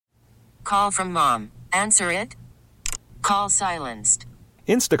Call from mom. Answer it. Call silenced.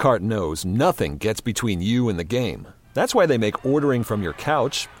 Instacart knows nothing gets between you and the game. That's why they make ordering from your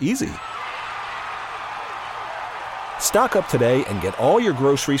couch easy. Stock up today and get all your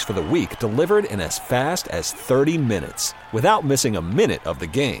groceries for the week delivered in as fast as 30 minutes without missing a minute of the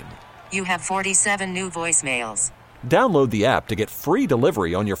game. You have 47 new voicemails. Download the app to get free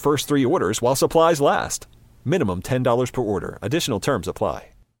delivery on your first 3 orders while supplies last. Minimum $10 per order. Additional terms apply.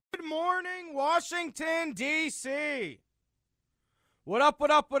 Good morning, Washington, D.C. What up, what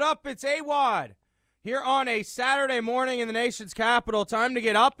up, what up? It's AWadd here on a Saturday morning in the nation's capital. Time to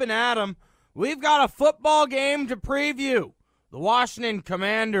get up and at 'em. We've got a football game to preview. The Washington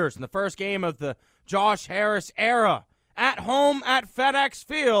Commanders in the first game of the Josh Harris era at home at FedEx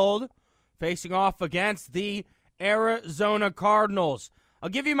Field, facing off against the Arizona Cardinals. I'll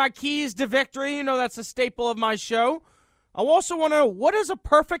give you my keys to victory. You know that's a staple of my show. I also want to know, what does a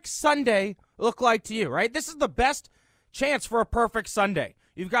perfect Sunday look like to you, right? This is the best chance for a perfect Sunday.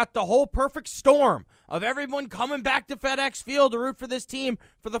 You've got the whole perfect storm of everyone coming back to FedEx Field to root for this team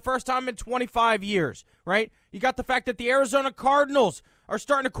for the first time in 25 years, right? You got the fact that the Arizona Cardinals are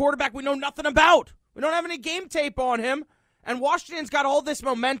starting a quarterback we know nothing about. We don't have any game tape on him, and Washington's got all this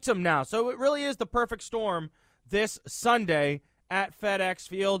momentum now. So it really is the perfect storm this Sunday at FedEx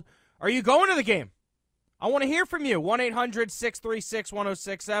Field. Are you going to the game? I want to hear from you.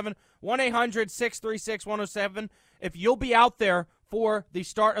 1-800-636-1067, 1-800-636-1067. If you'll be out there for the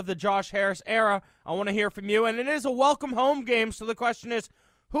start of the Josh Harris era, I want to hear from you. And it is a welcome home game, so the question is,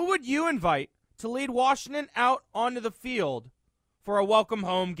 who would you invite to lead Washington out onto the field for a welcome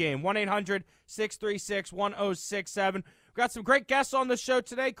home game? 1-800-636-1067. We've got some great guests on the show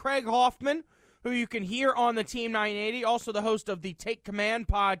today. Craig Hoffman, who you can hear on the Team 980, also the host of the Take Command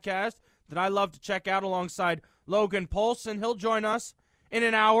podcast that I love to check out alongside Logan Polson. He'll join us in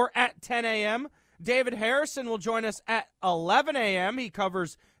an hour at 10 a.m. David Harrison will join us at 11 a.m. He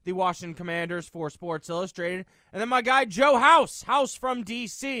covers the Washington Commanders for Sports Illustrated. And then my guy Joe House from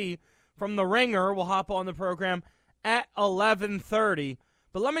D.C., from The Ringer, will hop on the program at 11:30.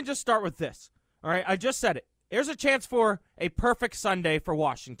 But let me just start with this. All right, I just said it. There's a chance for a perfect Sunday for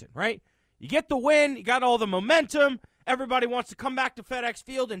Washington, right? You get the win, you got all the momentum, everybody wants to come back to FedEx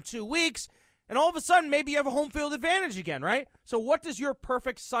Field in 2 weeks, and all of a sudden maybe you have a home field advantage again, right? So what does your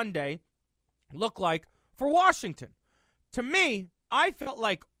perfect Sunday look like for Washington? To me, I felt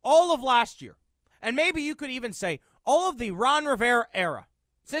like all of last year, and maybe you could even say all of the Ron Rivera era,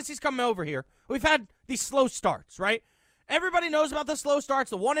 since he's come over here, we've had these slow starts, right? Everybody knows about the slow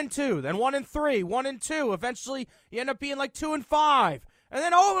starts, the 1-2, then 1-3, 1-2. Eventually, you end up being like 2-5. And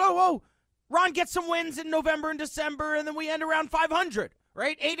then, Ron gets some wins in November and December, and then we end around 500,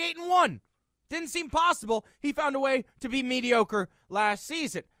 right? 8-1. Didn't seem possible. He found a way to be mediocre last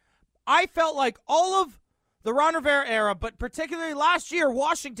season. I felt like all of the Ron Rivera era, but particularly last year,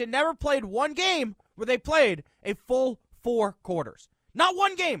 Washington never played one game where they played a full 4 quarters. Not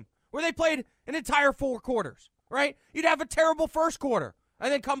one game where they played an entire 4 quarters, right? You'd have a terrible first quarter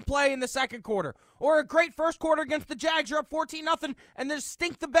and then come play in the second quarter. Or a great first quarter against the Jags, you're up 14-0, and then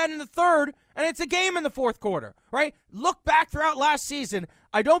stink the bed in the third, and it's a game in the fourth quarter, right? Look back throughout last season.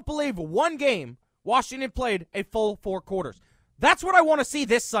 I don't believe one game Washington played a full 4 quarters. That's what I want to see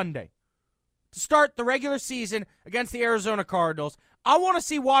this Sunday. To start the regular season against the Arizona Cardinals, I want to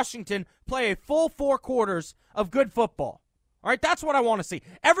see Washington play a full 4 quarters of good football. All right, that's what I want to see.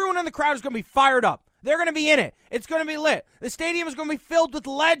 Everyone in the crowd is going to be fired up. They're going to be in it. It's going to be lit. The stadium is going to be filled with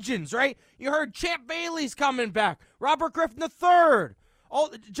legends, right? You heard Champ Bailey's coming back, Robert Griffin III,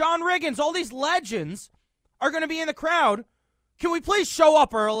 John Riggins, all these legends are going to be in the crowd. Can we please show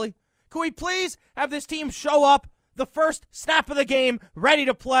up early? Can we please have this team show up the first snap of the game, ready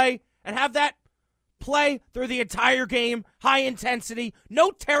to play, and have that play through the entire game, high intensity,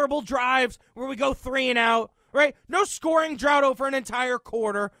 no terrible drives where we go 3 and out, right? No scoring drought over an entire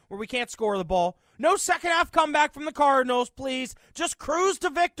quarter where we can't score the ball. No second half comeback from the Cardinals, please. Just cruise to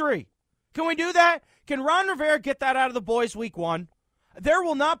victory. Can we do that? Can Ron Rivera get that out of the boys week 1? There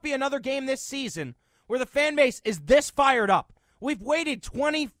will not be another game this season where the fan base is this fired up. We've waited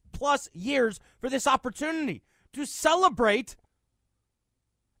 20-plus years for this opportunity to celebrate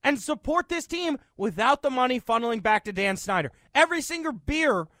and support this team without the money funneling back to Dan Snyder. Every single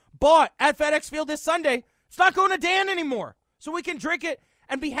beer bought at FedEx Field this Sunday, it's not going to Dan anymore. So we can drink it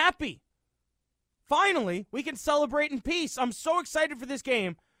and be happy. Finally, we can celebrate in peace. I'm so excited for this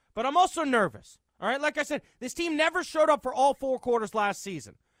game, but I'm also nervous. All right, like I said, this team never showed up for all 4 quarters last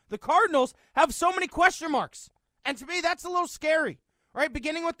season. The Cardinals have so many question marks, and to me, that's a little scary, right?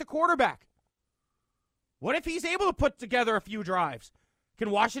 Beginning with the quarterback. What if he's able to put together a few drives? Can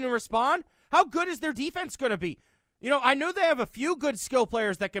Washington respond? How good is their defense going to be? I know they have a few good skill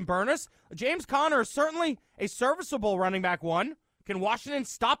players that can burn us. James Conner is certainly a serviceable running back one. Can Washington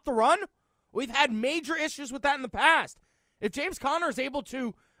stop the run? We've had major issues with that in the past. If James Conner is able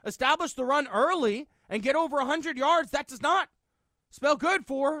to establish the run early and get over 100 yards, that does not spell good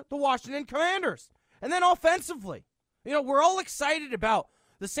for the Washington Commanders. And then offensively, we're all excited about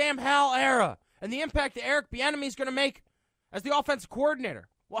the Sam Howell era and the impact that Eric Bieniemy is going to make as the offensive coordinator.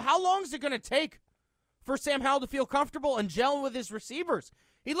 Well, how long is it going to take for Sam Howell to feel comfortable and gel with his receivers?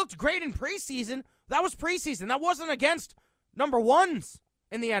 He looked great in preseason. That was preseason. That wasn't against number ones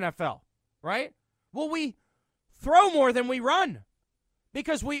in the NFL, right? Will we throw more than we run?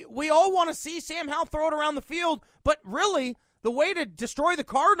 Because we all want to see Sam Howell throw it around the field, but really, the way to destroy the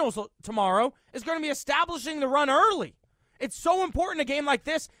Cardinals tomorrow is going to be establishing the run early. It's so important in a game like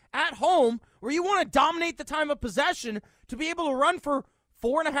this at home where you want to dominate the time of possession to be able to run for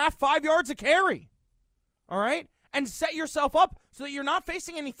 4.5, 5 yards a carry. All right? And set yourself up so that you're not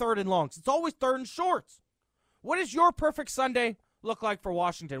facing any third and longs. It's always third and shorts. What does your perfect Sunday look like for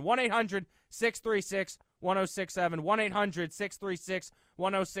Washington? 1-800-636-1067.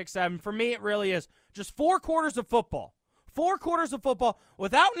 1-800-636-1067. For me, it really is just 4 quarters of football. 4 quarters of football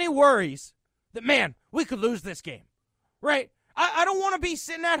without any worries that, man, we could lose this game. Right? I don't want to be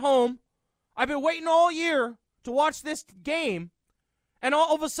sitting at home. I've been waiting all year to watch this game, and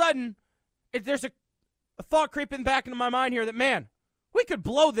all of a sudden, there's a thought creeping back into my mind here that, man, we could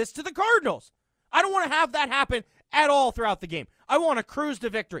blow this to the Cardinals. I don't want to have that happen at all throughout the game. I want to cruise to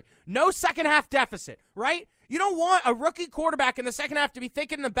victory. No second half deficit, right? You don't want a rookie quarterback in the second half to be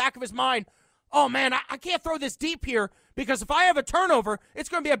thinking in the back of his mind, oh, man, I can't throw this deep here because if I have a turnover, it's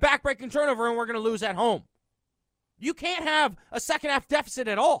going to be a backbreaking turnover and we're going to lose at home. You can't have a second half deficit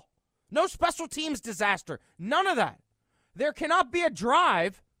at all. No special teams disaster. None of that. There cannot be a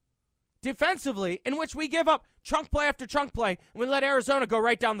drive defensively in which we give up chunk play after chunk play and we let Arizona go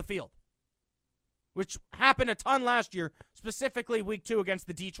right down the field, which happened a ton last year, specifically week 2 against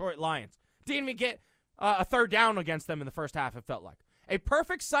the Detroit Lions. Didn't even get a third down against them in the first half, it felt like. A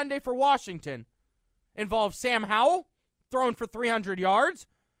perfect Sunday for Washington involves Sam Howell throwing for 300 yards,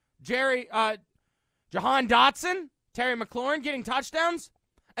 Jahan Dotson, Terry McLaurin getting touchdowns,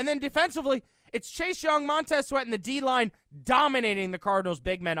 and then defensively, it's Chase Young, Montez Sweat, and the D-line dominating the Cardinals'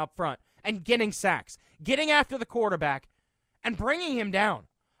 big men up front and getting sacks, getting after the quarterback, and bringing him down.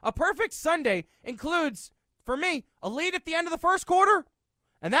 A perfect Sunday includes, for me, a lead at the end of the first quarter,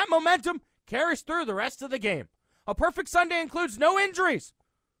 and that momentum carries through the rest of the game. A perfect Sunday includes no injuries,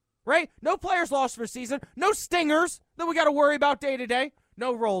 right? No players lost for the season, no stingers that we got to worry about day to day,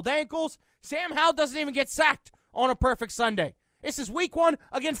 no rolled ankles. Sam Howell doesn't even get sacked on a perfect Sunday. This is week 1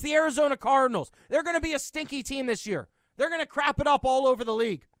 against the Arizona Cardinals. They're going to be a stinky team this year. They're going to crap it up all over the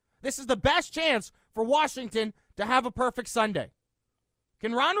league. This is the best chance for Washington to have a perfect Sunday.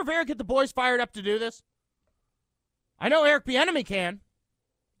 Can Ron Rivera get the boys fired up to do this? I know Eric Bieniemy can.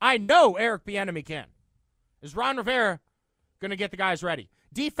 Is Ron Rivera going to get the guys ready?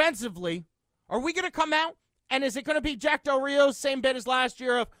 Defensively, are we going to come out, and is it going to be Jack Del Rio's same bit as last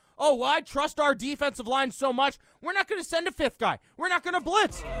year of, oh, well, I trust our defensive line so much, we're not going to send a 5th guy. We're not going to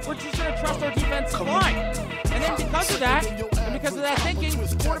blitz. We're just going to trust our defensive line. And then because of that, thinking,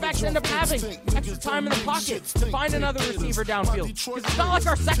 quarterbacks end up having extra time in the pocket to find another receiver downfield. Because it's not like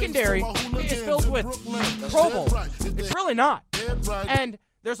our secondary is filled with Pro Bowls. It's really not. And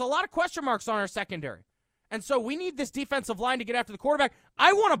there's a lot of question marks on our secondary. And so we need this defensive line to get after the quarterback.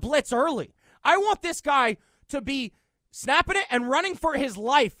 I want to blitz early. I want this guy to be snapping it and running for his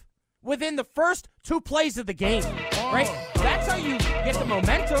life within the first 2 plays of the game, right? That's how you get the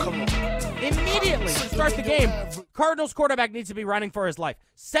momentum. Immediately to start the game, Cardinals quarterback needs to be running for his life.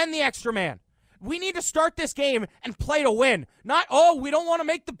 Send the extra man. We need to start this game and play to win. Not, we don't want to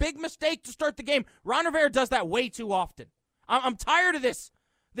make the big mistake to start the game. Ron Rivera does that way too often. I'm tired of this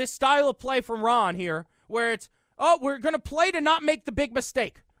style of play from Ron here where it's, we're going to play to not make the big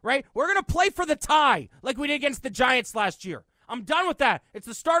mistake, right? We're going to play for the tie like we did against the Giants last year. I'm done with that. It's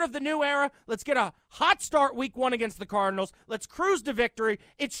the start of the new era. Let's get a hot start week 1 against the Cardinals. Let's cruise to victory.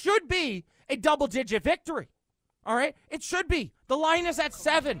 It should be a double-digit victory. All right? It should be. The line is at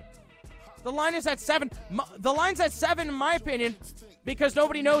 7. The line's at 7, in my opinion, because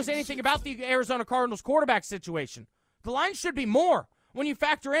nobody knows anything about the Arizona Cardinals quarterback situation. The line should be more when you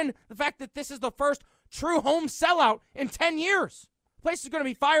factor in the fact that this is the first true home sellout in 10 years. The place is going to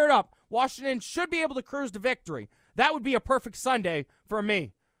be fired up. Washington should be able to cruise to victory. That would be a perfect Sunday for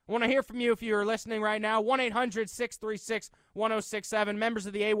me. I want to hear from you if you're listening right now. 1-800-636-1067. Members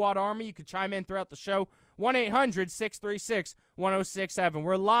of the AWadd Army, you can chime in throughout the show. 1-800-636-1067.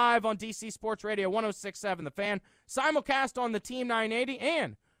 We're live on DC Sports Radio 1067 The Fan, simulcast on the Team 980,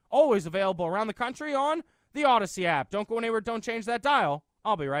 and always available around the country on the Odyssey app. Don't go anywhere, don't change that dial.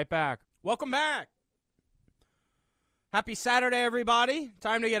 I'll be right back. Welcome back. Happy Saturday, everybody.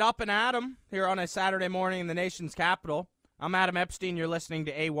 Time to get up and at 'em here on a Saturday morning in the nation's capital. I'm Adam Epstein. You're listening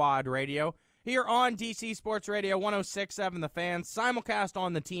to AWadd Radio here on DC Sports Radio 1067 The Fan, simulcast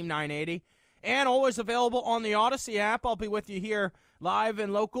on the Team 980, and always available on the Odyssey app. I'll be with you here live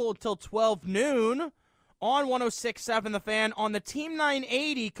and local until 12 noon on 1067 The Fan. On the Team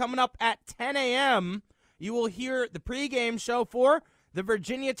 980 coming up at 10 a.m., you will hear the pregame show for the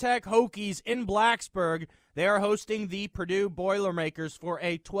Virginia Tech Hokies in Blacksburg. They are hosting the Purdue Boilermakers for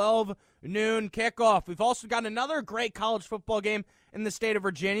a 12 noon kickoff. We've also got another great college football game in the state of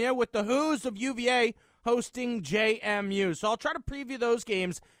Virginia with the Hoos of UVA hosting JMU. So I'll try to preview those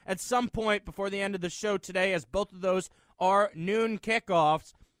games at some point before the end of the show today, as both of those are noon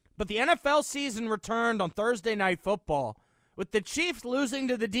kickoffs. But the NFL season returned on Thursday Night Football with the Chiefs losing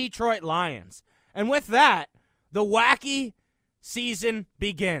to the Detroit Lions. And with that, the wacky season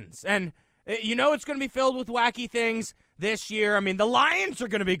begins. And you know it's going to be filled with wacky things this year. I mean, the Lions are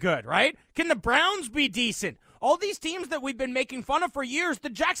going to be good, right? Can the Browns be decent? All these teams that we've been making fun of for years, the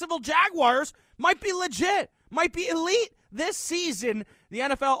Jacksonville Jaguars might be legit, might be elite this season. The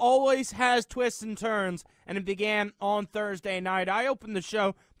NFL always has twists and turns, and it began on Thursday night. I opened the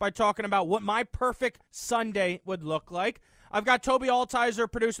show by talking about what my perfect Sunday would look like. I've got Toby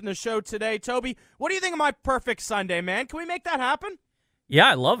Altizer producing the show today. Toby, what do you think of my perfect Sunday, man? Can we make that happen? Yeah,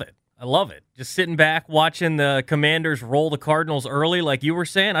 I love it. I love it. Just sitting back, watching the Commanders roll the Cardinals early like you were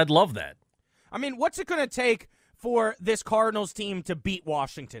saying, I'd love that. I mean, what's it going to take for this Cardinals team to beat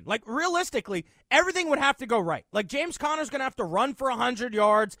Washington? Like, realistically, everything would have to go right. Like, James Conner's going to have to run for 100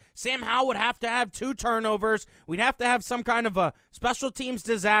 yards. Sam Howell would have to have 2 turnovers. We'd have to have some kind of a special teams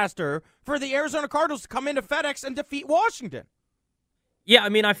disaster for the Arizona Cardinals to come into FedEx and defeat Washington. Yeah, I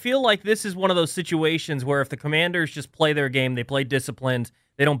mean, I feel like this is one of those situations where if the Commanders just play their game, they play disciplined,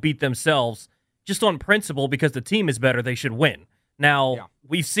 they don't beat themselves, just on principle because the team is better, they should win. Now,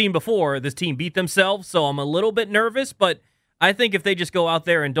 We've seen before this team beat themselves, so I'm a little bit nervous, but I think if they just go out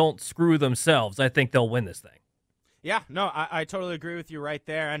there and don't screw themselves, I think they'll win this thing. Yeah, no, I totally agree with you right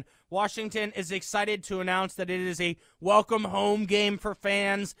there. And Washington is excited to announce that it is a welcome home game for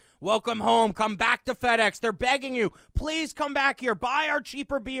fans. Welcome home. Come back to FedEx. They're begging you. Please come back here. Buy our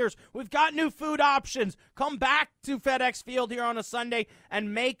cheaper beers. We've got new food options. Come back to FedEx Field here on a Sunday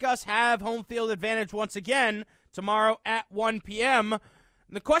and make us have home field advantage once again tomorrow at 1 p.m.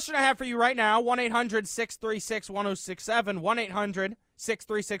 The question I have for you right now, 1-800-636-1067,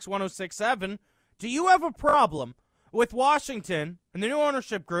 1-800-636-1067. Do you have a problem with Washington and the new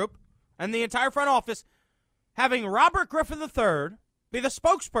ownership group and the entire front office having Robert Griffin III be the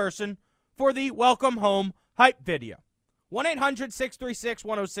spokesperson for the welcome home hype video?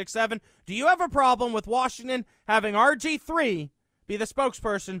 1-800-636-1067. Do you have a problem with Washington having RG3 be the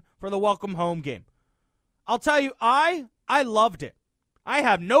spokesperson for the welcome home game? I'll tell you, I loved it. I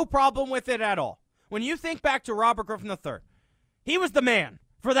have no problem with it at all. When you think back to Robert Griffin III, he was the man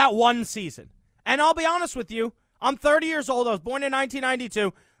for that one season. And I'll be honest with you, I'm 30 years old. I was born in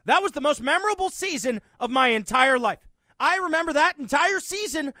 1992. That was the most memorable season of my entire life. I remember that entire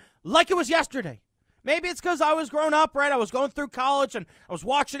season like it was yesterday. Maybe it's because I was growing up, right? I was going through college, and I was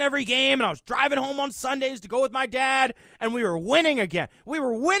watching every game, and I was driving home on Sundays to go with my dad, and we were winning again. We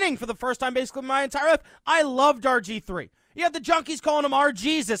were winning for the first time basically in my entire life. I loved RG3. You had the junkies calling him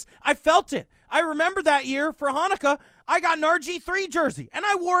R-Jesus. I felt it. I remember that year for Hanukkah, I got an RG3 jersey, and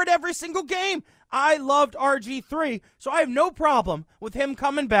I wore it every single game. I loved RG3, so I have no problem with him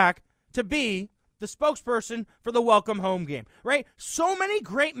coming back to be the spokesperson for the welcome home game, right? So many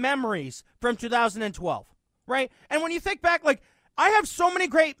great memories from 2012, right? And when you think back, like, I have so many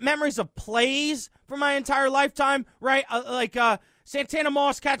great memories of plays from my entire lifetime, right? Santana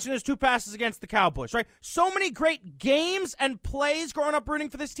Moss catching his 2 passes against the Cowboys, right? So many great games and plays growing up rooting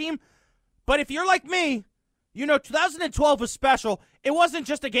for this team. But if you're like me, you know 2012 was special. It wasn't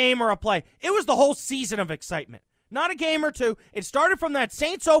just a game or a play. It was the whole season of excitement. Not a game or two. It started from that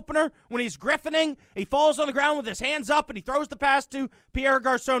Saints opener when he's griffining. He falls on the ground with his hands up and he throws the pass to Pierre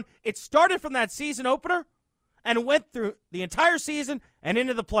Garçon. It started from that season opener and went through the entire season and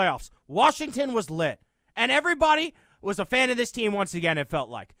into the playoffs. Washington was lit. And everybody was a fan of this team once again, it felt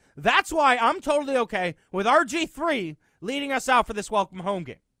like. That's why I'm totally okay with RG3 leading us out for this welcome home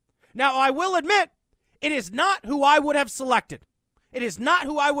game. Now, I will admit, it is not who I would have selected. It is not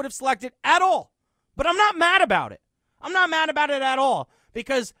who I would have selected at all. But I'm not mad about it. I'm not mad about it at all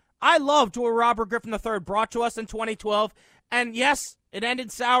because I loved what Robert Griffin III brought to us in 2012. And yes, it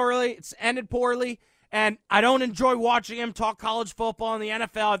ended sourly. It's ended poorly. And I don't enjoy watching him talk college football in the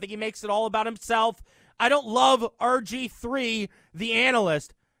NFL. I think he makes it all about himself. I don't love RG3, the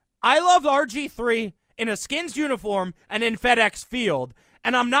analyst. I love RG3 in a Skins uniform and in FedEx Field.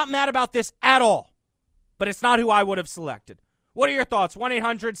 And I'm not mad about this at all. But it's not who I would have selected. What are your thoughts?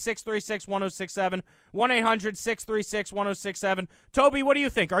 1-800-636-1067. 1-800-636-1067. Toby, what do you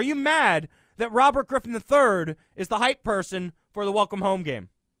think? Are you mad that Robert Griffin III is the hype person for the welcome home game?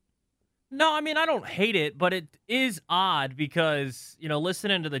 No, I mean, I don't hate it, but it is odd because,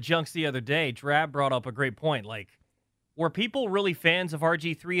 listening to the Junks the other day, Drab brought up a great point. Like, were people really fans of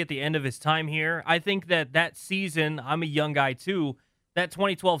RG3 at the end of his time here? I think that season, I'm a young guy too, that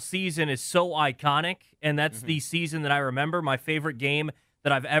 2012 season is so iconic, and that's the season that I remember. My favorite game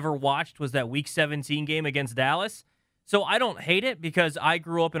that I've ever watched was that Week 17 game against Dallas. So I don't hate it because I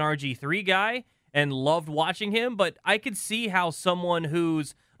grew up an RG3 guy and loved watching him, but I could see how someone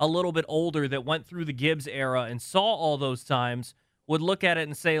who's a little bit older that went through the Gibbs era and saw all those times would look at it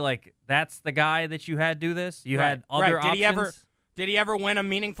and say, like, that's the guy that you had do this? You had other options? Did he ever win a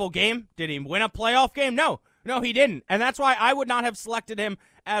meaningful game? Did he win a playoff game? No, he didn't. And that's why I would not have selected him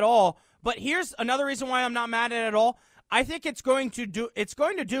at all. But here's another reason why I'm not mad at it at all. I think it's going to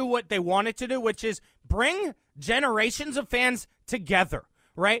do what they want it to do, which is bring generations of fans together,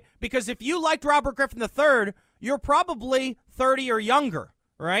 right? Because if you liked Robert Griffin III, you're probably 30 or younger,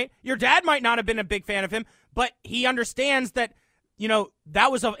 right? Your dad might not have been a big fan of him, but he understands that,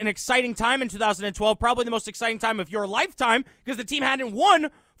 that was an exciting time in 2012, probably the most exciting time of your lifetime because the team hadn't won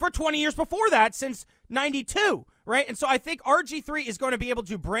for 20 years before that since 92, right? And so I think RG3 is going to be able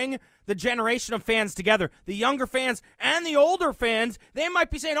to bring the generation of fans together, the younger fans and the older fans. They might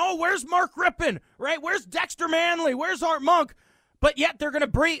be saying, oh, where's Mark Rippon, right? Where's Dexter Manley? Where's Art Monk? But yet they're going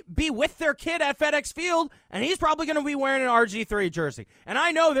to be with their kid at FedEx Field, and he's probably going to be wearing an RG3 jersey. And I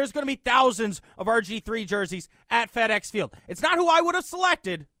know there's going to be thousands of RG3 jerseys at FedEx Field. It's not who I would have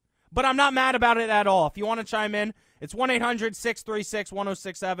selected, but I'm not mad about it at all. If you want to chime in, it's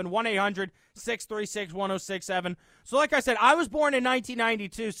 1-800-636-1067, 1-800-636-1067. So like I said, I was born in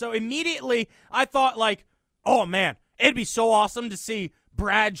 1992, so immediately I thought, like, oh, man, it'd be so awesome to see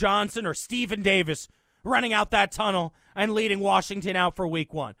Brad Johnson or Stephen Davis running out that tunnel and leading Washington out for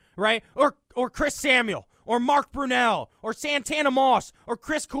week 1, right? Or Chris Samuel, or Mark Brunell, or Santana Moss, or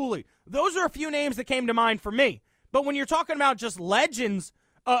Chris Cooley. Those are a few names that came to mind for me. But when you're talking about just legends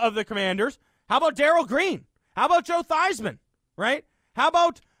of the Commanders, how about Darryl Green? How about Joe Theismann, right? How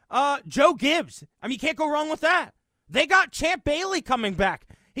about Joe Gibbs? I mean, you can't go wrong with that. They got Champ Bailey coming back.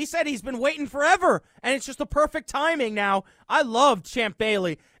 He said he's been waiting forever, and it's just the perfect timing now. I loved Champ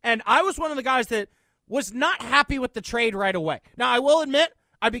Bailey, and I was one of the guys that was not happy with the trade right away. Now, I will admit,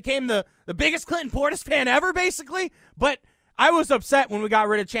 I became the biggest Clinton Portis fan ever, basically, but I was upset when we got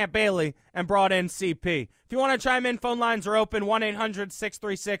rid of Champ Bailey and brought in CP. If you want to chime in, phone lines are open,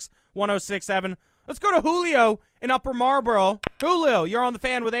 1-800-636-1067. Let's go to Julio in Upper Marlboro. Julio, you're on the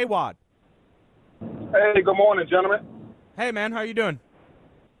Fan with AWadd. Hey, good morning, gentlemen. Hey, man, how you doing?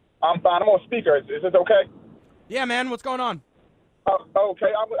 I'm fine. I'm on speaker. Is this okay? Yeah, man, what's going on? Okay,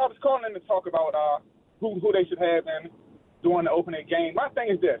 I was calling in to talk about who they should have in during the opening game. My thing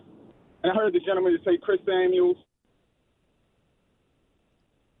is this, and I heard the gentleman say Chris Samuels.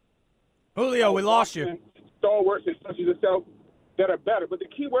 Julio, we lost you. Stalwarts such as yourself that are better. But the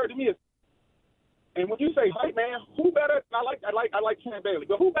key word to me is, and when you say hype, man, who better? I like Champ Bailey,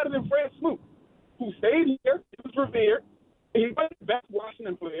 but who better than Fred Smoot, who stayed here, he was revered, he was the best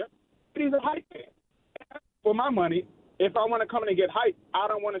Washington player, but he's a hype man. For my money, if I want to come in and get hype, I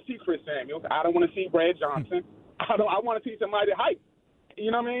don't want to see Chris Samuels. I don't want to see Brad Johnson. I want to see somebody hype.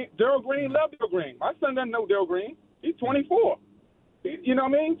 You know what I mean? Darryl Green, love Darryl Green. My son doesn't know Darryl Green. He's 24. You know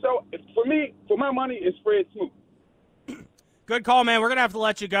what I mean? So for me, for my money, it's Fred Smoot. Good call, man. We're going to have to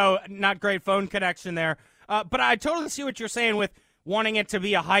let you go. Not great phone connection there. But I totally see what you're saying with wanting it to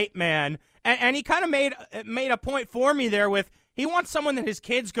be a hype man. And he kind of made a point for me there with he wants someone that his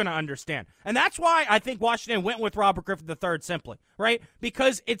kid's going to understand. And that's why I think Washington went with Robert Griffin III simply, right?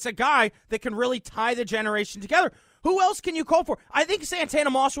 Because it's a guy that can really tie the generation together. Who else can you call for? I think Santana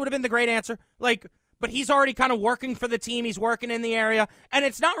Moss would have been the great answer. But he's already kind of working for the team. He's working in the area. And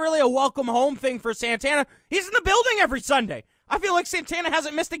it's not really a welcome home thing for Santana. He's in the building every Sunday. I feel like Santana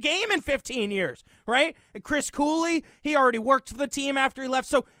hasn't missed a game in 15 years, right? And Chris Cooley, he already worked for the team after he left.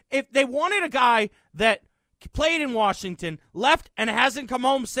 So if they wanted a guy that played in Washington, left, and hasn't come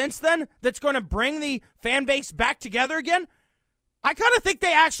home since then, that's going to bring the fan base back together again, I kind of think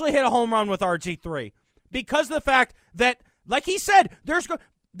they actually hit a home run with RG3 because of the fact that, like he said,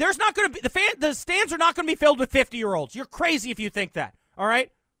 there's not going to be the stands are not going to be filled with 50-year-olds. You're crazy if you think that. All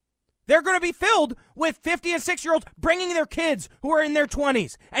right. They're going to be filled with 50 and 6-year-olds bringing their kids who are in their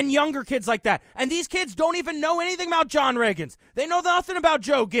 20s and younger kids like that. And these kids don't even know anything about John Riggins. They know nothing about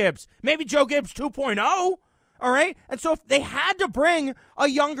Joe Gibbs. Maybe Joe Gibbs 2.0. All right. And so if they had to bring a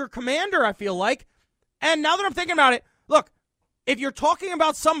younger commander, I feel like. And now that I'm thinking about it, look, if you're talking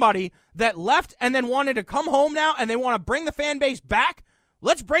about somebody that left and then wanted to come home now and they want to bring the fan base back,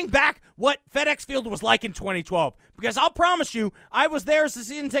 let's bring back what FedEx Field was like in 2012. Because I'll promise you, I was there as a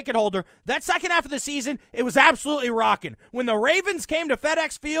season ticket holder. That second half of the season, it was absolutely rocking. When the Ravens came to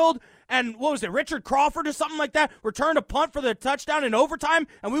FedEx Field and, what was it, Richard Crawford or something like that, returned a punt for the touchdown in overtime,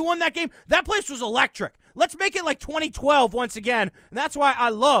 and we won that game, that place was electric. Let's make it like 2012 once again. And that's why I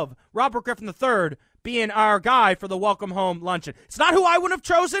love Robert Griffin III being our guy for the Welcome Home Luncheon. It's not who I would have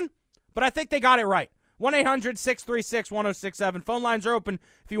chosen, but I think they got it right. 1-800-636-1067. Phone lines are open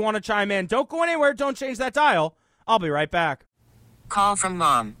if you want to chime in. Don't go anywhere. Don't change that dial. I'll be right back. Call from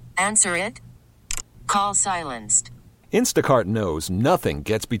mom. Answer it. Call silenced. Instacart knows nothing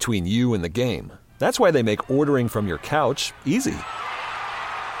gets between you and the game. That's why they make ordering from your couch easy.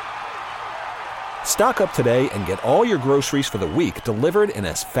 Stock up today and get all your groceries for the week delivered in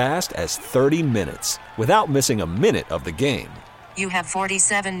as fast as 30 minutes without missing a minute of the game. You have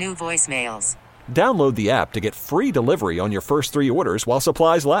 47 new voicemails. Download the app to get free delivery on your first 3 orders while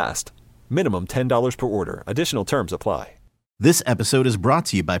supplies last. Minimum $10 per order. Additional terms apply. This episode is brought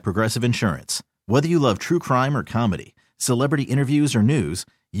to you by Progressive Insurance. Whether you love true crime or comedy, celebrity interviews or news,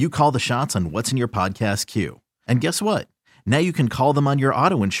 you call the shots on what's in your podcast queue. And guess what? Now you can call them on your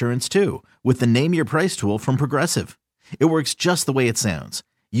auto insurance too with the Name Your Price tool from Progressive. It works just the way it sounds.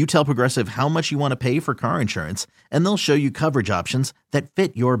 You tell Progressive how much you want to pay for car insurance, and they'll show you coverage options that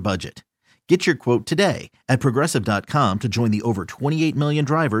fit your budget. Get your quote today at Progressive.com to join the over 28 million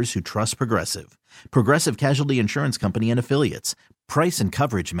drivers who trust Progressive. Progressive Casualty Insurance Company and Affiliates. Price and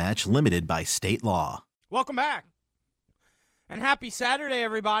coverage match limited by state law. Welcome back. And happy Saturday,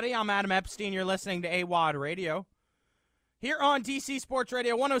 everybody. I'm Adam Epstein. You're listening to AWadd Radio. Here on DC Sports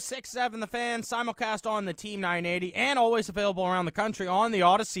Radio 106.7 The Fan, simulcast on the Team 980, and always available around the country on the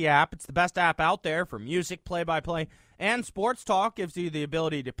Odyssey app. It's the best app out there for music, play-by-play, and sports talk. Gives you the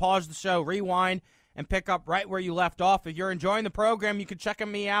ability to pause the show, rewind, and pick up right where you left off. If you're enjoying the program, you can check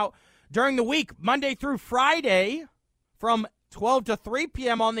me out during the week, Monday through Friday, from 12 to 3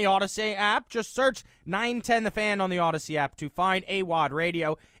 p.m. on the Odyssey app. Just search 910 The Fan on the Odyssey app to find AWadd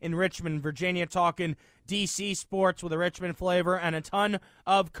Radio in Richmond, Virginia, talking DC sports with a Richmond flavor and a ton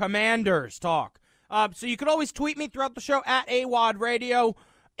of Commanders talk. So you can always tweet me throughout the show at AWadd Radio,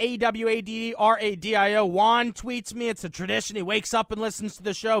 AWadd-Radio. Juan tweets me. It's a tradition. He wakes up and listens to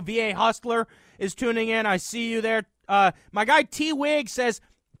the show. VA Hustler is tuning in. I see you there. My guy T-Wig says,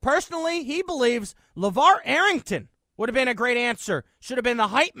 personally, he believes LeVar Arrington would have been a great answer. Should have been the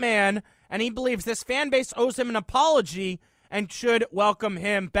hype man, and he believes this fan base owes him an apology and should welcome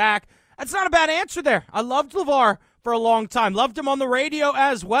him back. That's not a bad answer there. I loved LeVar for a long time. Loved him on the radio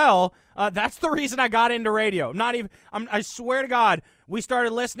as well. That's the reason I got into radio. I swear to God, we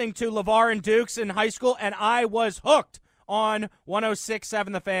started listening to LeVar and Dukes in high school, and I was hooked on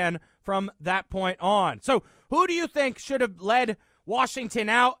 106.7 The Fan from that point on. So who do you think should have led Washington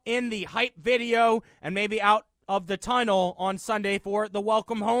out in the hype video and maybe out of the tunnel on Sunday for the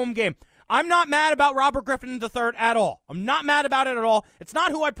welcome home game? I'm not mad about Robert Griffin III at all. I'm not mad about it at all. It's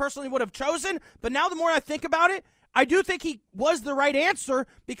not who I personally would have chosen, but now the more I think about it, I do think he was the right answer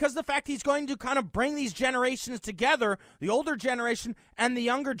because the fact he's going to kind of bring these generations together, the older generation and the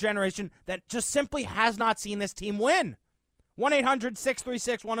younger generation that just simply has not seen this team win.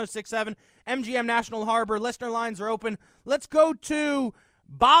 1-800-636-1067, MGM National Harbor. Listener lines are open. Let's go to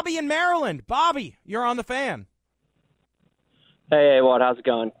Bobby in Maryland. Bobby, you're on the Fan. Hey, Watt, how's it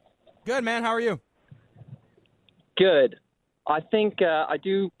going? Good, man. How are you? Good. I think I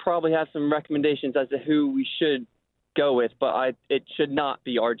do probably have some recommendations as to who we should go with, but it should not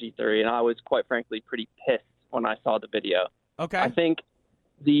be RG3, and I was quite frankly pretty pissed when I saw the video. Okay. I think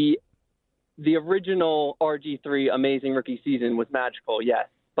the original RG3 amazing rookie season was magical, yes,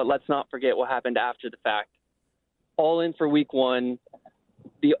 but let's not forget what happened after the fact. All in for week one,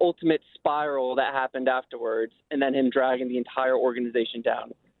 the ultimate spiral that happened afterwards, and then him dragging the entire organization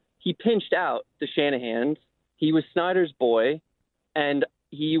down. He pinched out the Shanahans. He was Snyder's boy, and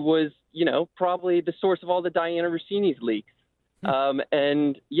he was, probably the source of all the Diana Rossini's leaks.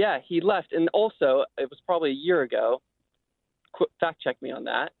 And, yeah, he left. And also, it was probably a year ago, fact check me on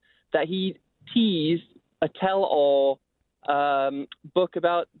that he teased a tell-all book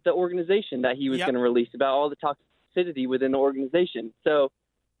about the organization that he was going to release, about all the toxicity within the organization. So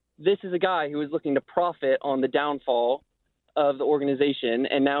this is a guy who was looking to profit on the downfall of the organization,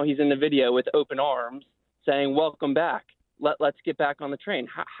 and now he's in the video with open arms saying, welcome back. Let's get back on the train.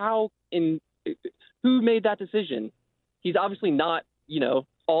 Who made that decision? He's obviously not,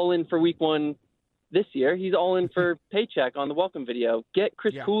 all in for week one this year. He's all in for paycheck on the welcome video. Get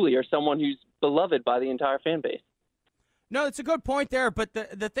Chris Cooley or someone who's beloved by the entire fan base. No, it's a good point there, but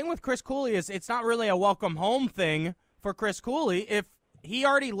the thing with Chris Cooley is it's not really a welcome home thing for Chris Cooley if he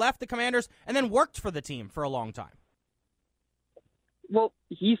already left the Commanders and then worked for the team for a long time. Well,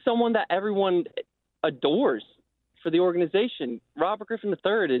 he's someone that everyone adores for the organization. Robert Griffin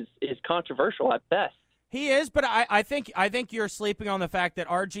III is controversial at best. He is, but I think you're sleeping on the fact that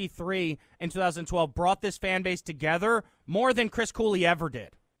RG3 in 2012 brought this fan base together more than Chris Cooley ever did.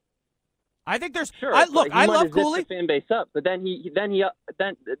 I think there's I love Cooley. The fan base up, but then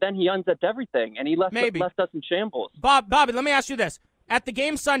he unzipped everything and he left us in shambles. Bobby, let me ask you this: at the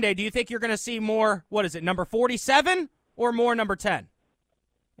game Sunday, do you think you're going to see more? What is it, number 47 or more number 10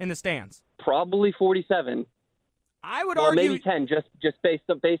 in the stands? Probably 47. I would argue maybe 10, just based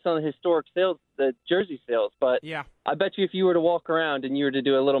on the historic sales, the jersey sales. But yeah, I bet you if you were to walk around and you were to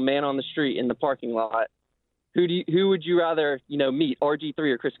do a little man on the street in the parking lot, who would you rather meet, RG3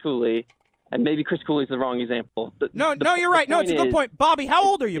 or Chris Cooley? And maybe Chris Cooley's the wrong example. No, you're right. No, it's a good point. Bobby, how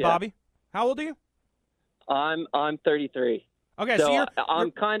old are you, Bobby? How old are you? I'm 33. Okay, so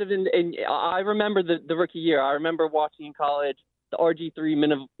I'm kind of in. I remember the rookie year. I remember watching in college the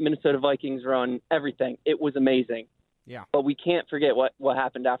RG3 Minnesota Vikings run. Everything. It was amazing. Yeah. But we can't forget what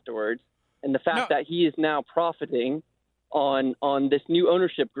happened afterwards, and the fact that he is now profiting on this new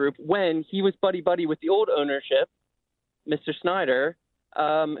ownership group when he was buddy with the old ownership, Mr. Snyder.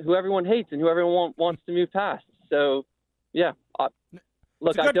 Who everyone hates and who everyone wants to move past. So, yeah.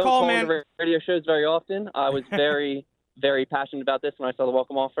 Look, I don't call into radio shows very often. I was very, very passionate about this when I saw the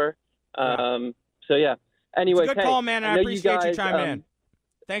welcome offer. So, yeah. Anyway, it's a good call, man. I appreciate you chiming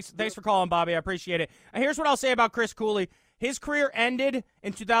in. Thanks for calling, Bobby. I appreciate it. And here's what I'll say about Chris Cooley. His career ended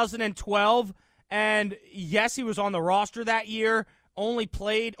in 2012, and yes, he was on the roster that year, only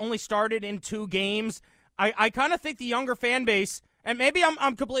started in 2 games. I kind of think the younger fan base, and maybe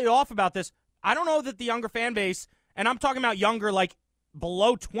I'm completely off about this. I don't know that the younger fan base, and I'm talking about younger, like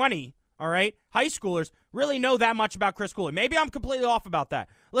below 20, all right, high schoolers, really know that much about Chris Cooley. Maybe I'm completely off about that.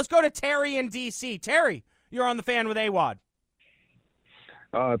 Let's go to Terry in D.C. Terry, you're on the Fan with AWadd.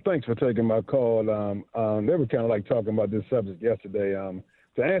 Thanks for taking my call. They were kind of like talking about this subject yesterday.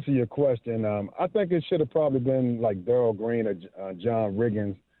 To answer your question, I think it should have probably been like Darryl Green or John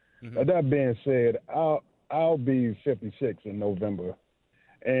Riggins. Mm-hmm. But that being said, I'll be 56 in November,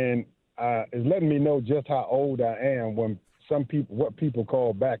 and it's letting me know just how old I am when what people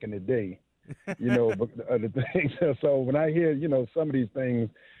call back in the day, the things. So when I hear, some of these things,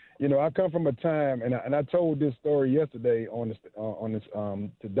 I come from a time, and I told this story yesterday on this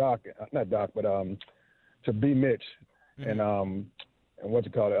to Doc, not Doc, but to B Mitch, mm-hmm. and what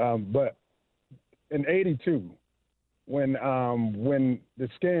you call it, but in '82, when the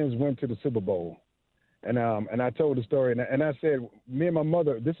Skins went to the Super Bowl. And I told the story, and I said, me and my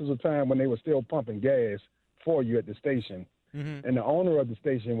mother, this is a time when they were still pumping gas for you at the station. Mm-hmm. And the owner of the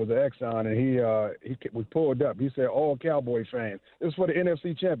station was an Exxon, and we pulled up. He said, all Cowboy fans. This was for the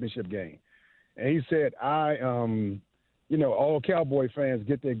NFC Championship game. And he said, all Cowboy fans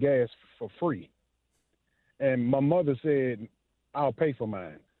get their gas for free. And my mother said, I'll pay for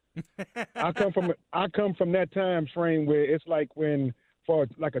mine. I come from that time frame where it's like when, for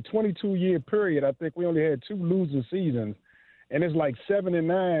like a 22-year period, I think we only had 2 losing seasons, and it's like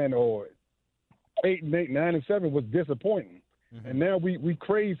 7-9 or 8-8, 9-7 was disappointing, mm-hmm. and now we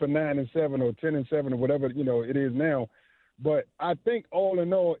crave for 9-7 or 10-7 or whatever it is now. But I think all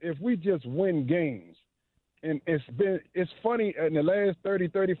in all, if we just win games, and it's funny in the last 30,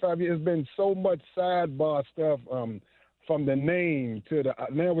 35 years, it's been so much sidebar stuff from the name to the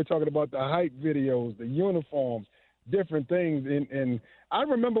now we're talking about the hype videos, the uniforms. Different things, and I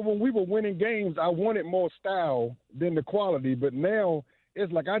remember when we were winning games, I wanted more style than the quality, but now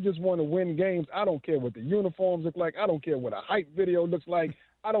it's like I just want to win games. I don't care what the uniforms look like. I don't care what a hype video looks like.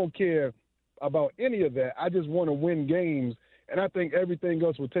 I don't care about any of that. I just want to win games, and I think everything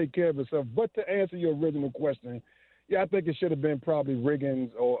else will take care of itself. But to answer your original question, yeah, I think it should have been probably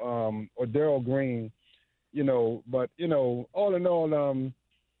Riggins or Darryl Green, but all in all,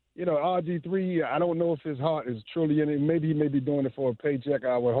 RG3, I don't know if his heart is truly in it. Maybe he may be doing it for a paycheck.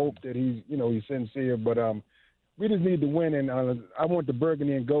 I would hope that he's sincere. But we just need to win, and I want the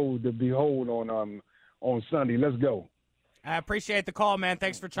burgundy and gold to behold on Sunday. Let's go. I appreciate the call, man.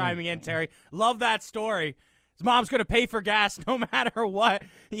 Thanks for chiming in, Terry. Love that story. His mom's going to pay for gas no matter what,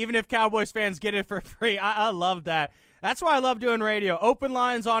 even if Cowboys fans get it for free. I love that. That's why I love doing radio. Open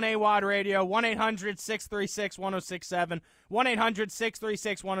lines on AWadd Radio, 1-800-636-1067,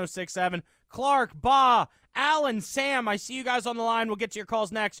 1-800-636-1067. Clark, Ba, Alan, Sam, I see you guys on the line. We'll get to your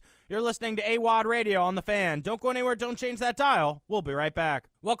calls next. You're listening to AWadd Radio on The Fan. Don't go anywhere. Don't change that dial. We'll be right back.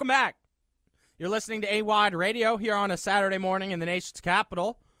 Welcome back. You're listening to AWadd Radio here on a Saturday morning in the nation's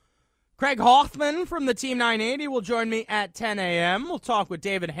capital. Craig Hoffman from the Team 980 will join me at 10 a.m. We'll talk with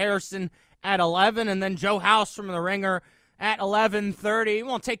David Harrison at 11, and then Joe House from The Ringer at 11:30.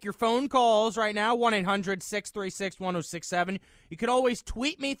 We'll take your phone calls right now, 1-800-636-1067. You can always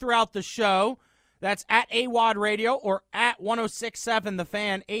tweet me throughout the show. That's at AWadd Radio or at 1067 The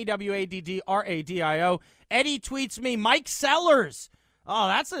Fan, AWadd Eddie tweets me, Mike Sellers. Oh,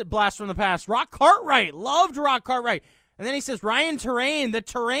 that's a blast from the past. Rock Cartwright. Loved Rock Cartwright. And then he says, Ryan Terrain, the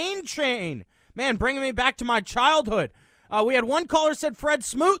Terrain Chain. Man, bringing me back to my childhood. We had one caller said Fred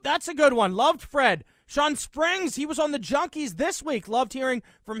Smoot. That's a good one. Loved Fred. Sean Springs, he was on the Junkies this week. Loved hearing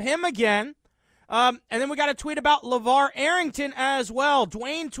from him again. And then we got a tweet about LeVar Arrington as well.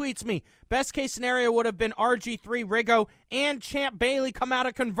 Dwayne tweets me, best case scenario would have been RG3, Riggo, and Champ Bailey come out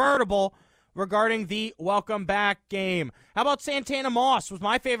of convertible regarding the welcome back game. How about Santana Moss? Was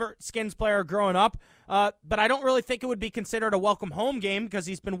my favorite Skins player growing up, but I don't really think it would be considered a welcome home game because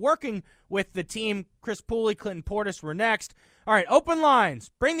he's been working with the team. Chris Pooley, Clinton Portis were next. All right, open lines.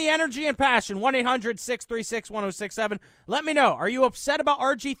 Bring the energy and passion. 1-800-636-1067. Let me know. Are you upset about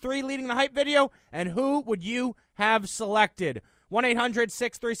RG3 leading the hype video? And who would you have selected?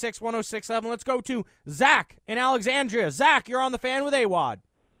 1-800-636-1067. Let's go to Zach in Alexandria. Zach, you're on The Fan with AWadd.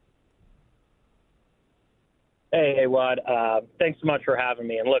 Hey, AWadd. Thanks so much for having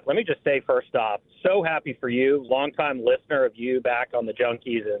me. And look, let me just say first off, so happy for you, longtime listener of you back on the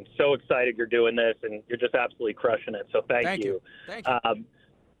Junkies, and so excited you're doing this, and you're just absolutely crushing it. So thank you. Thank you.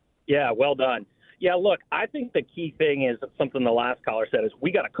 Yeah, well done. Yeah, look, I think the key thing is something the last caller said is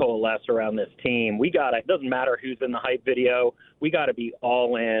we got to coalesce around this team. It doesn't matter who's in the hype video. We got to be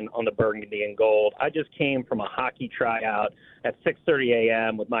all in on the burgundy and gold. I just came from a hockey tryout at 6:30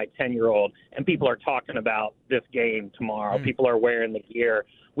 a.m. with my 10-year-old, and people are talking about this game tomorrow. People are wearing the gear.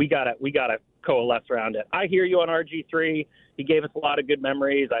 We gotta coalesce around it. I hear you on RG3. He gave us a lot of good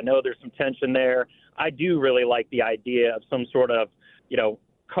memories. I know there's some tension there. I do really like the idea of some sort of,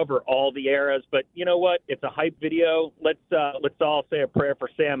 cover all the eras, but you know what? It's a hype video. Let's all say a prayer for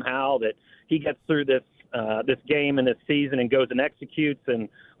Sam Howell that he gets through this game and this season and goes and executes, and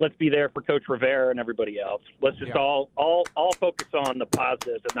let's be there for Coach Rivera and everybody else. Let's just all focus on the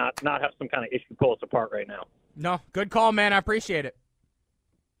positives and not have some kind of issue pull us apart right now. No, good call, man. I appreciate it.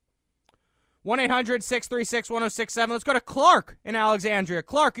 1-800-636-1067. Let's go to Clark in Alexandria.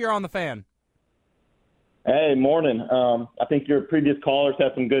 Clark, you're on The Fan. Hey, morning. I think your previous callers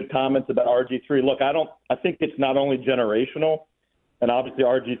had some good comments about RG3. Look, I think it's not only generational, and obviously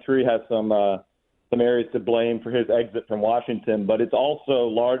RG3 has some areas to blame for his exit from Washington, but it's also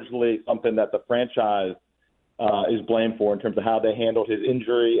largely something that the franchise is blamed for in terms of how they handled his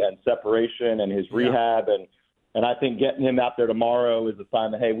injury and separation and his rehab. And I think getting him out there tomorrow is a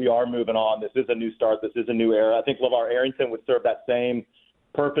sign that, hey, we are moving on. This is a new start. This is a new era. I think LeVar Arrington would serve that same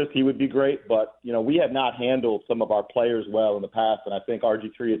purpose. He would be great, but we have not handled some of our players well in the past, and I think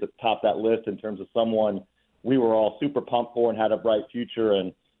RG3 is at the top of that list in terms of someone we were all super pumped for and had a bright future,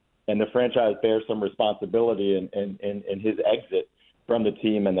 and the franchise bears some responsibility in his exit from the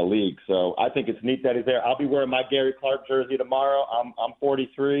team and the league. So I think it's neat that he's there. I'll be wearing my Gary Clark jersey tomorrow. I'm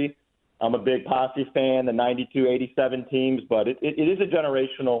 43. I'm a big Posse fan, the 92, 87 teams, but it is a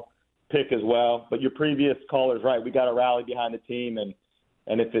generational pick as well. But your previous caller's right. We got to rally behind the team, and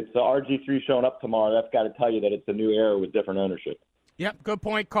if it's RG3 showing up tomorrow, that's got to tell you that it's a new era with different ownership. Yep, good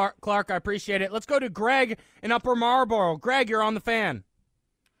point, Clark. I appreciate it. Let's go to Greg in Upper Marlboro. Greg, you're on The Fan.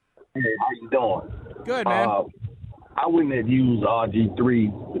 Hey, how you doing? Good, man. I wouldn't have used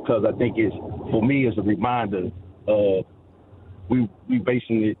RG3 because I think for me, it's a reminder of we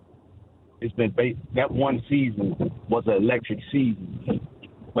basing it. It's been that one season was an electric season,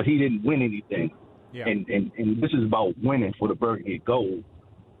 but he didn't win anything. Yeah. And this is about winning for the burgundy and gold.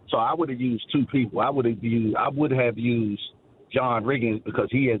 So I would have used two people. I would have used John Riggins because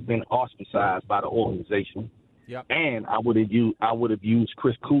he has been ostracized by the organization. Yep. And I would have used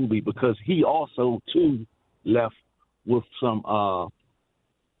Chris Cooley because he also too left with some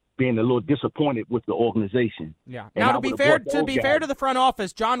being a little disappointed with the organization. Yeah. And now to be fair to the front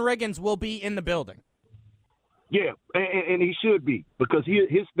office, John Riggins will be in the building. Yeah, and he should be because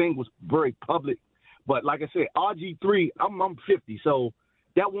his thing was very public. But like I said, RG3, I'm 50, so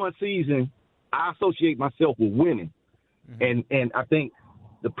that one season I associate myself with winning. And I think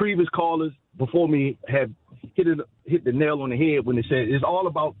the previous callers before me have hit the nail on the head when they said it's all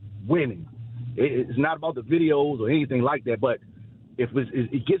about winning. It's not about the videos or anything like that. But if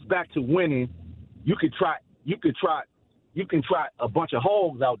it gets back to winning, you can try a bunch of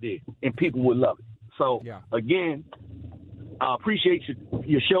hogs out there, and people would love it. So again, I appreciate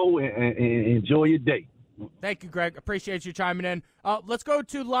your show and enjoy your day. Thank you, Greg. Appreciate you chiming in. Let's go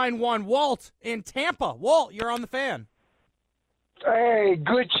to line 1. Walt in Tampa. Walt, you're on the Fan. Hey,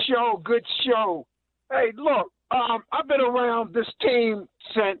 good show. Hey, look, I've been around this team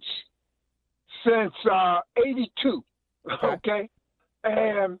since '82. Okay,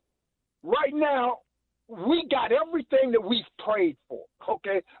 and right now we got everything that we've prayed for.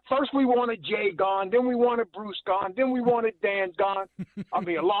 Okay, first we wanted Jay gone, then we wanted Bruce gone, then we wanted Dan gone. I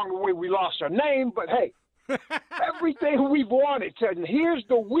mean, along the way we lost our name, but hey. Everything we've wanted. And here's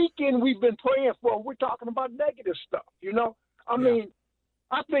the weekend we've been praying for. We're talking about negative stuff, you know? I mean,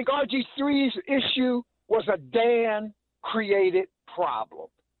 I think RG3's issue was a Dan-created problem.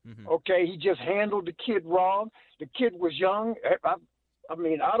 Okay, he just handled the kid wrong. The kid was young. I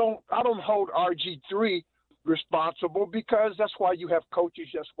mean, I don't hold RG3 responsible because that's why you have coaches.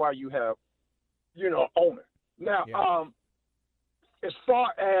 That's why you have, owners. Now, as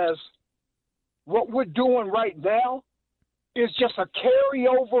far as what we're doing right now is just a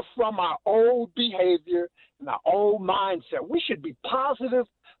carryover from our old behavior and our old mindset. We should be positive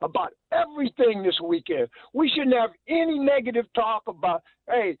about everything this weekend. We shouldn't have any negative talk about,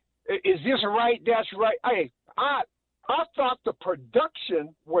 hey, is this right? That's right. Hey, I thought the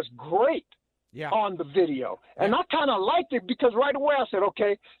production was great on the video. And I kind of liked it because right away I said,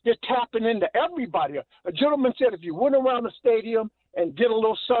 okay, they're tapping into everybody. A gentleman said if you went around the stadium and did a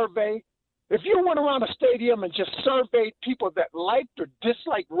little survey, if you went around a stadium and just surveyed people that liked or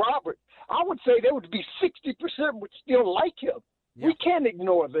disliked Robert, I would say there would be 60% would still like him. Yeah. We can't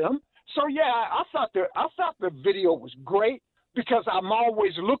ignore them. So I thought the video was great because I'm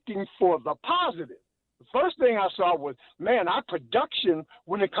always looking for the positive. The first thing I saw was, man, our production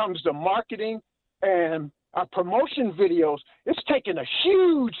when it comes to marketing and our promotion videos, it's taken a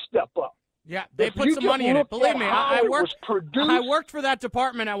huge step up. Yeah, they put some money in it. Believe me, I worked for that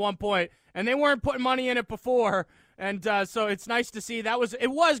department at one point, and they weren't putting money in it before. And so it's nice to see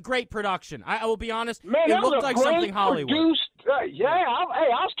it was great production. I will be honest, man, it looked like something Hollywood. I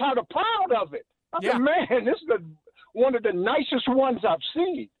was kind of proud of it. I said, man, this is one of the nicest ones I've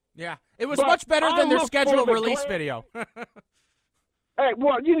seen. Yeah, it was much better than their scheduled release video. Hey,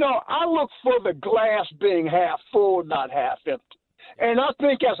 well, I look for the glass being half full, not half empty. And I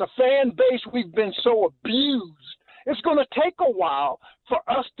think as a fan base, we've been so abused. It's going to take a while for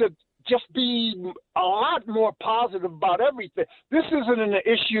us to just be a lot more positive about everything. This isn't an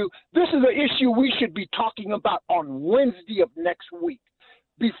issue. This is an issue we should be talking about on Wednesday of next week.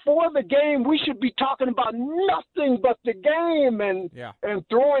 Before the game, we should be talking about nothing but the game and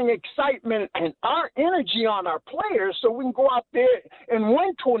throwing excitement and our energy on our players so we can go out there and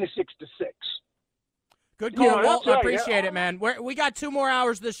win 26-6. Good call, Walt. I appreciate it, man. We got 2 more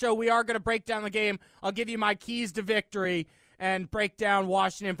hours of the show. We are going to break down the game. I'll give you my keys to victory and break down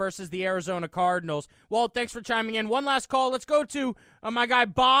Washington versus the Arizona Cardinals. Walt, thanks for chiming in. One last call. Let's go to my guy,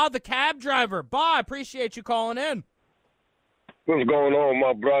 Ba, the cab driver. Ba, I appreciate you calling in. What's going on,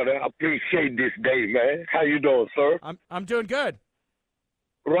 my brother? I appreciate this day, man. How you doing, sir? I'm doing good.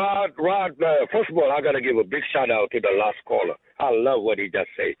 Rod, first of all, I got to give a big shout-out to the last caller. I love what he just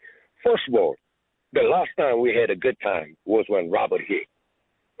said. First of all, the last time we had a good time was when Robert hit.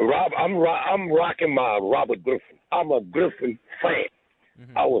 I'm rocking my Robert Griffin. I'm a Griffin fan.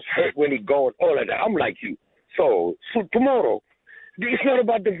 Mm-hmm. I was hurt when he gone, all of that. I'm like you. So tomorrow, it's not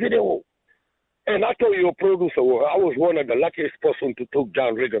about the video. And I told you, a producer, I was one of the luckiest person to take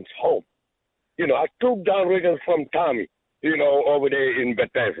John Riggins home. I took John Riggins from Tommy, over there in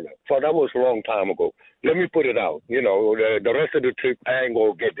Bethesda. So that was a long time ago. Let me put it out. The rest of the trip, I ain't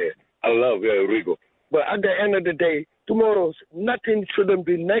going to get there. I love Rigo. But at the end of the day, tomorrow, nothing shouldn't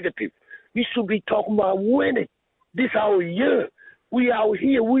be negative. We should be talking about winning. This our year. We out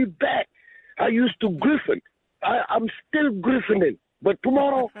here. We back. I used to Griffin. I'm still Griffining. But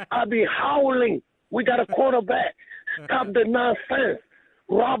tomorrow, I'll be howling. We got a quarterback. Stop the nonsense.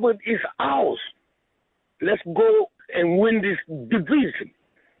 Robert is ours. Let's go and win this division.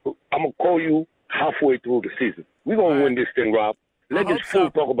 I'm going to call you halfway through the season. We're going to win this thing, Rob. Let this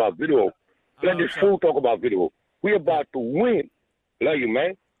fool talk about video. Let this fool talk about video. We're about to win. Love you,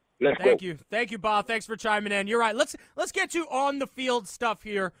 man. Thank you, Bob. Thanks for chiming in. You're right. Let's get to on the field stuff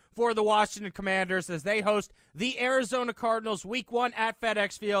here for the Washington Commanders as they host the Arizona Cardinals Week 1 at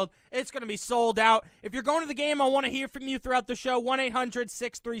FedEx Field. It's going to be sold out. If you're going to the game, I want to hear from you throughout the show.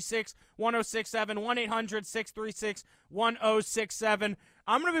 1-800-636-1067. 1-800-636-1067.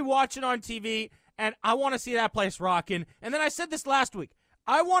 I'm going to be watching on TV, and I want to see that place rocking. And then I said this last week.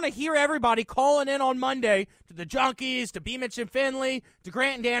 I want to hear everybody calling in on Monday to the Junkies, to B. Mitch and Finley, to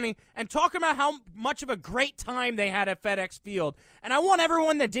Grant and Danny, and talking about how much of a great time they had at FedEx Field. And I want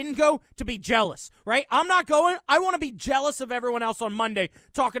everyone that didn't go to be jealous, right? I'm not going. I want to be jealous of everyone else on Monday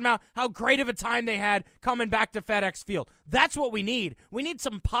talking about how great of a time they had coming back to FedEx Field. That's what we need. We need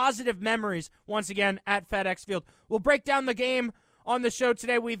some positive memories once again at FedEx Field. We'll break down the game on the show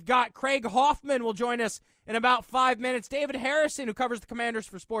today. We've got Craig Hoffman will join us in about 5 minutes. David Harrison, who covers the Commanders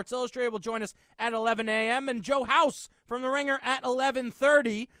for Sports Illustrated, will join us at 11 a.m. And Joe House from The Ringer at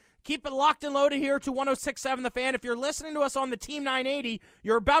 11:30. Keep it locked and loaded here to 106.7 The Fan. If you're listening to us on the Team 980,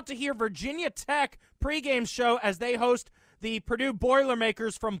 you're about to hear Virginia Tech pregame show as they host the Purdue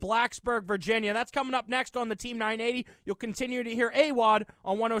Boilermakers from Blacksburg, Virginia. That's coming up next on the Team 980. You'll continue to hear AWadd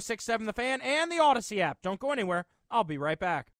on 106.7 The Fan and the Odyssey app. Don't go anywhere. I'll be right back.